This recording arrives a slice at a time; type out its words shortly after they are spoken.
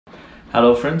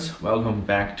Hello friends, welcome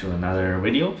back to another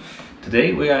video.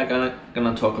 Today we are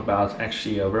gonna talk about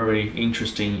actually a very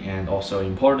interesting and also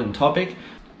important topic,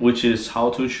 which is how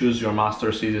to choose your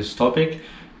master thesis topic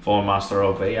for Master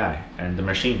of AI and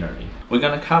Machine Learning. We're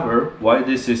gonna cover why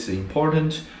this is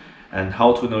important and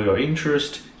how to know your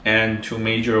interest and two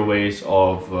major ways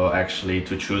of actually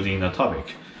to choosing a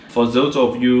topic. For those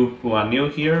of you who are new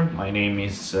here, my name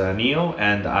is Neo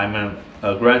and I'm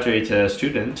a graduate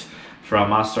student from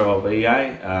Master of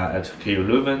AI at KU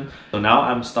Leuven. So now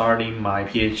I'm starting my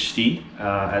PhD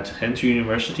at Ghent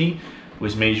University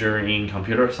with major in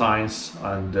computer science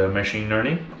and machine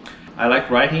learning. I like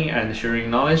writing and sharing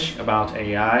knowledge about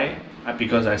AI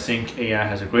because I think AI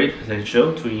has a great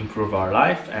potential to improve our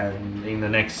life and in the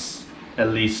next at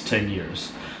least 10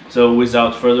 years. So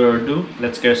without further ado,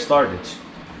 let's get started.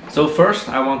 So first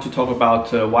I want to talk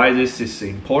about why this is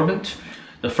important.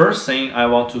 The first thing I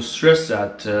want to stress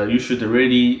that you should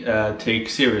really take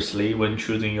seriously when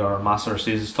choosing your master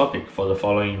thesis topic for the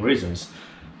following reasons.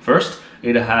 First,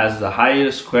 it has the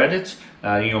highest credit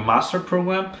in your master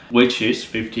program, which is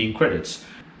 15 credits,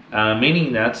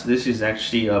 meaning that this is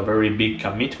actually a very big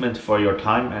commitment for your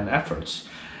time and efforts.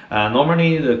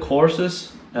 Normally, the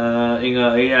courses in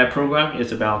an AI program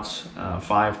is about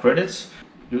 5 credits.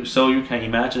 So you can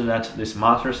imagine that this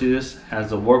master thesis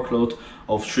has a workload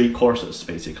of 3 courses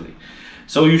basically.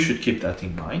 So you should keep that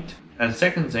in mind. And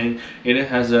second thing, it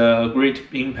has a great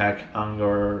impact on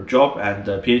your job and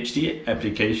PhD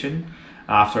application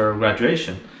after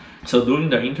graduation. So during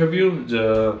the interview,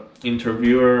 the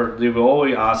interviewer, they will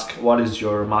always ask, what is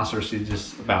your master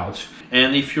thesis about?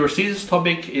 And if your thesis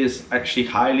topic is actually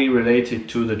highly related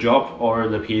to the job or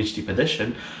the PhD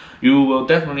position, you will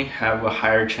definitely have a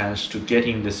higher chance to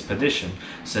getting this position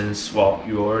since, well,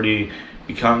 you already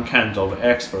become kind of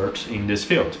expert in this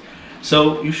field.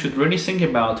 So you should really think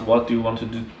about what you want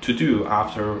to do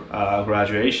after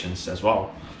graduations as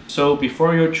well. So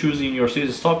before you're choosing your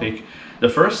thesis topic, the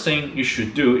first thing you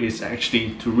should do is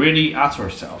actually to really ask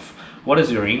yourself, what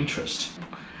is your interest?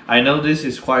 I know this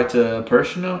is quite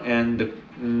personal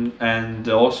and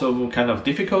also kind of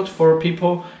difficult for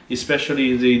people,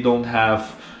 especially they don't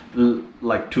have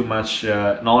like too much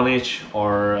knowledge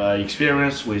or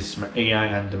experience with AI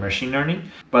and machine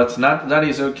learning, but that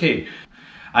is okay.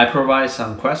 I provide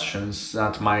some questions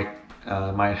that might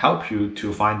help you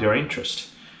to find your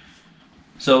interest.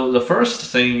 So the first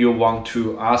thing you want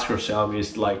to ask yourself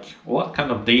is like, what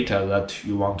kind of data that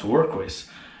you want to work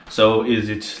with? So is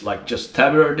it like just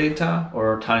tabular data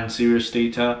or time series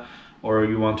data, or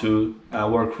you want to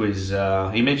work with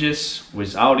images,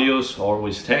 with audios, or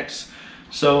with text?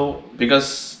 So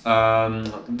because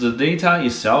the data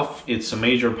itself, it's a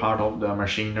major part of the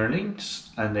machine learning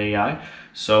and AI,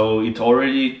 so it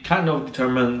already kind of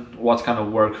determines what kind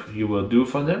of work you will do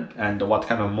for them and what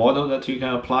kind of model that you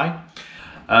can apply.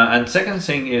 And second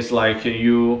thing is like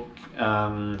you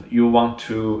want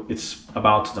to, it's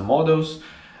about the models.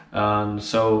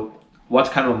 So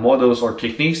what kind of models or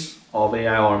techniques of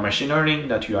AI or machine learning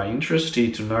that you are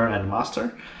interested to learn and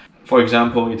master. For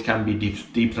example, it can be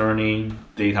deep learning,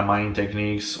 data mining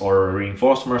techniques, or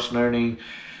reinforcement learning.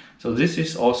 So this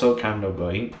is also kind of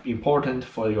important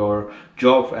for your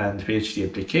job and PhD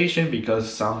application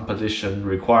because some positions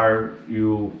require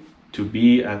you to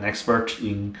be an expert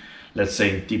in, let's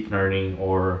say, deep learning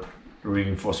or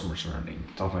reinforcement learning,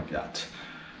 something like that.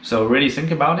 So really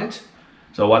think about it.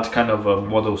 So what kind of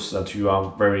models that you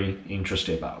are very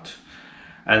interested about.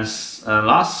 And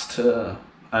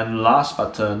last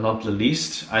but not the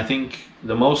least, I think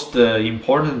the most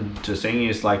important thing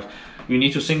is like you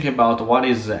need to think about what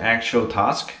is the actual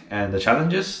task and the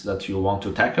challenges that you want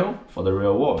to tackle for the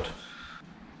real world.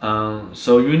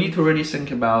 So you need to really think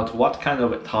about what kind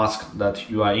of task that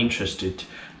you are interested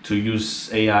to use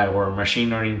AI or machine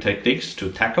learning techniques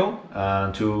to tackle,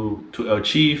 to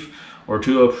achieve or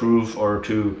to approve or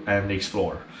to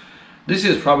explore. This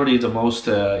is probably the most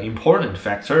important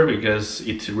factor because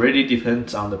it really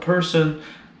depends on the person,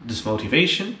 this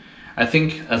motivation. I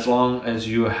think as long as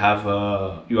you have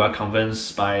you are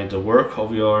convinced by the work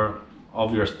of your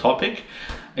topic,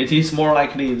 it is more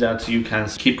likely that you can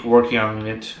keep working on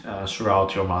it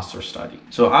throughout your master study.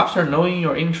 So after knowing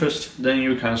your interest, then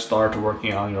you can start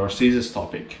working on your thesis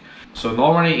topic. So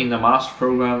normally in the master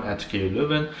program at KU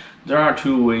Leuven, there are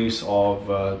 2 ways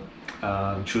of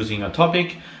choosing a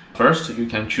topic. First, you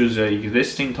can choose an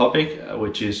existing topic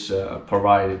which is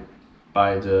provided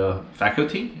by the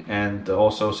faculty and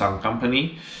also some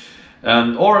company,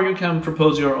 or you can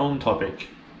propose your own topic.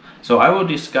 So I will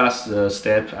discuss the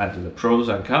step and the pros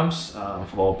and cons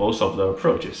for both of the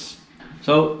approaches.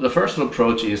 So the first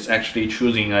approach is actually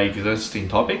choosing an existing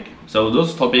topic. So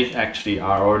those topics actually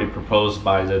are already proposed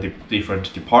by the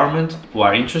different departments who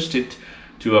are interested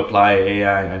to apply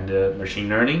AI and machine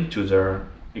learning to their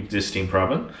existing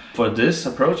problem. For this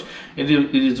approach, it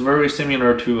is very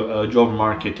similar to a job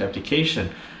market application.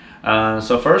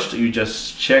 So first you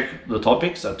just check the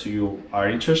topics that you are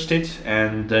interested,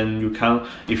 and then you can,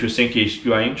 if you think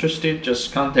you are interested,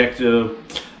 just contact the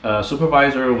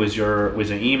supervisor with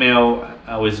an email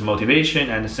with motivation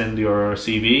and send your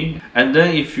CV. And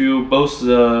then if you both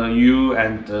you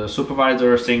and the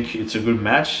supervisor think it's a good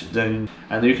match, then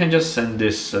and you can just send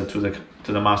this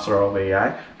to the master of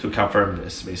AI to confirm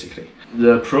this. Basically,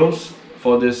 the pros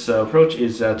for this approach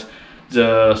is that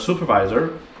the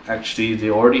supervisor actually they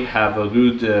already have a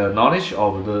good knowledge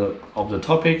of the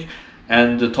topic,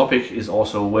 and the topic is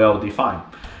also well defined.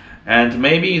 And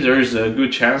maybe there's a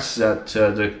good chance that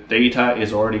the data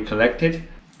is already collected,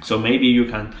 so maybe you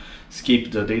can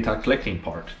skip the data collecting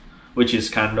part, which is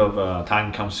kind of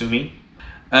time consuming.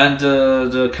 And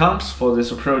the cons for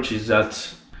this approach is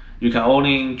that you can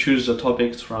only choose the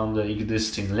topics from the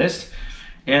existing list,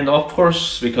 and of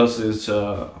course, because it's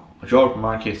a job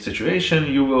market situation,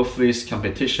 you will face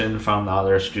competition from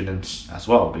other students as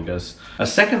well, because a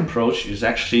second approach is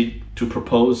actually to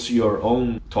propose your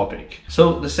own topic.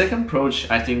 So the second approach,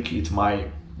 I think it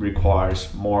might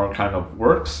requires more kind of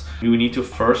works. You need to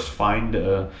first find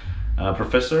a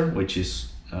professor which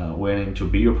is willing to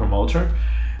be your promoter,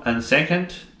 and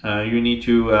second, you need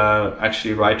to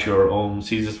actually write your own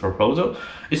thesis proposal.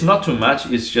 It's not too much,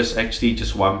 it's just actually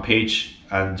just 1 page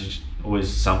and with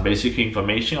some basic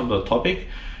information on the topic.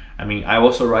 I mean, I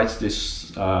also write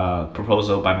this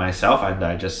proposal by myself, and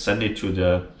I just send it to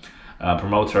the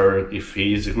promoter. If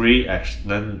he is agree,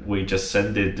 then we just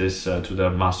send this to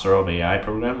the Master of AI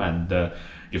program, and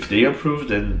if they approve,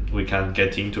 then we can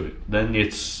get into it. Then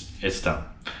it's done.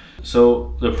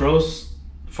 So the pros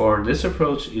for this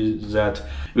approach is that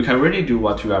you can really do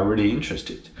what you are really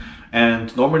interested.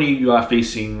 And normally you are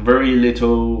facing very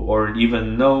little or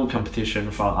even no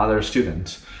competition from other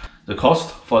students. The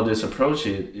cost for this approach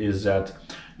is that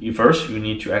first you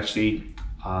need to actually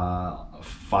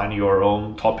find your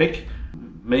own topic.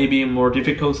 Maybe a more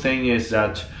difficult thing is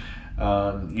that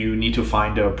you need to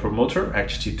find a promoter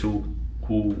actually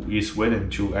who is willing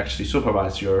to actually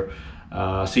supervise your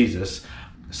thesis.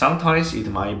 Sometimes it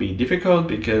might be difficult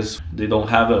because they don't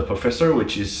have a professor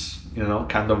which is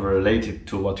kind of related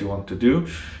to what you want to do,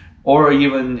 or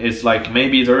even it's like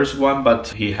maybe there's one but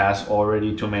he has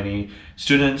already too many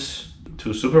students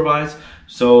to supervise.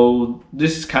 So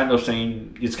this kind of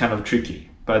thing is kind of tricky,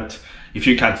 but if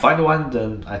you can't find one,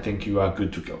 then I think you are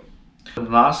good to go. The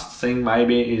last thing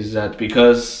maybe is that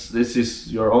because this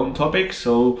is your own topic,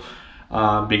 so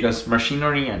because machine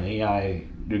learning and AI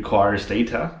requires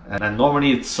data, and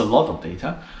normally it's a lot of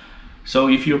data. So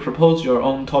if you propose your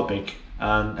own topic,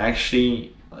 and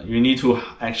actually you need to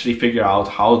actually figure out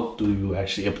how do you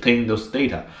actually obtain those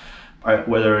data,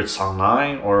 whether it's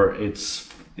online or it's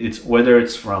whether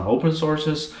it's from open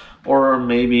sources, or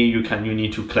maybe you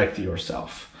need to collect it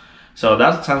yourself. So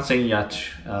that's something that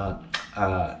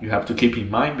you have to keep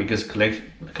in mind, because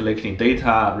collecting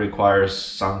data requires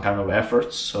some kind of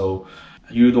effort. So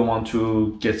you don't want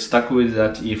to get stuck with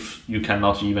that if you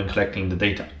cannot even collecting the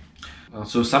data.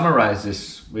 So summarize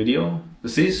this video, the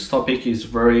thesis topic is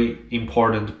very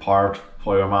important part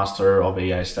for your Master of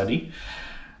AI study,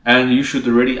 and you should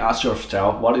really ask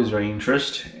yourself what is your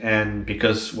interest, and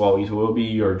because it will be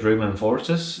your driving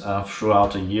forces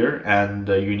throughout the year, and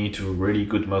you need to really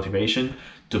good motivation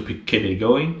to keep it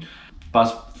going. But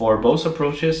for both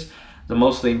approaches, the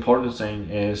most important thing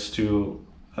is to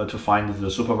find the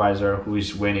supervisor who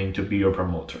is willing to be your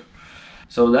promoter.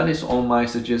 So that is all my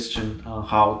suggestion on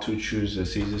how to choose a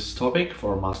thesis topic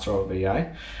for Master of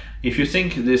AI. If you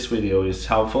think this video is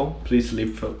helpful, please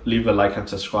leave a like and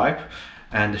subscribe,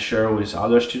 and share with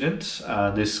other students.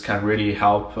 This can really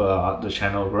help the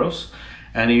channel growth.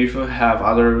 And if you have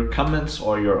other comments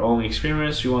or your own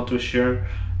experience you want to share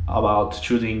about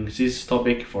choosing this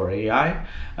topic for AI,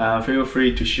 feel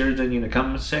free to share them in the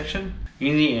comment section.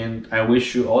 In the end, I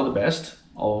wish you all the best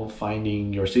of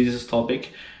finding your thesis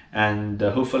topic, and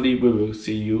hopefully we will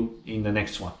see you in the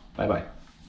next one. Bye bye.